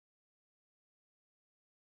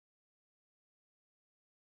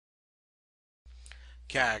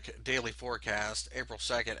CAC Daily Forecast, April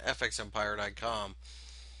 2nd, FXEmpire.com.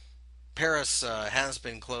 Paris has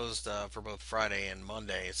been closed for both Friday and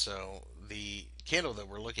Monday, so the candle that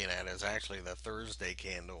we're looking at is actually the Thursday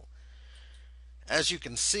candle. As you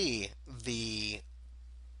can see, the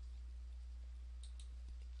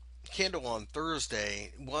candle on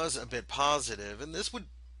Thursday was a bit positive, and this would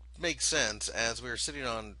make sense as we were sitting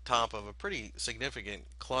on top of a pretty significant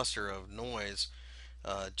cluster of noise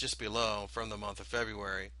just below from the month of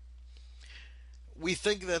February. We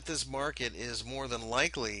think that this market is more than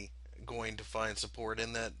likely going to find support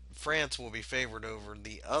and that France will be favored over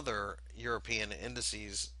the other European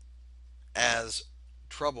indices as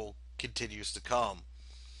trouble continues to come.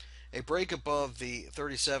 A break above the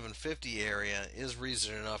 3750 area is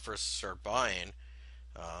reason enough for us to start buying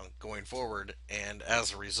going forward, and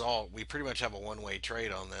as a result, we pretty much have a one-way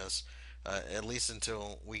trade on this, at least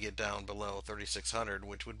until we get down below 3600,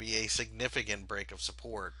 which would be a significant break of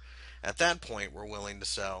support. At that point, we're willing to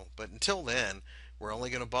sell, but until then, we're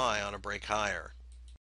only going to buy on a break higher.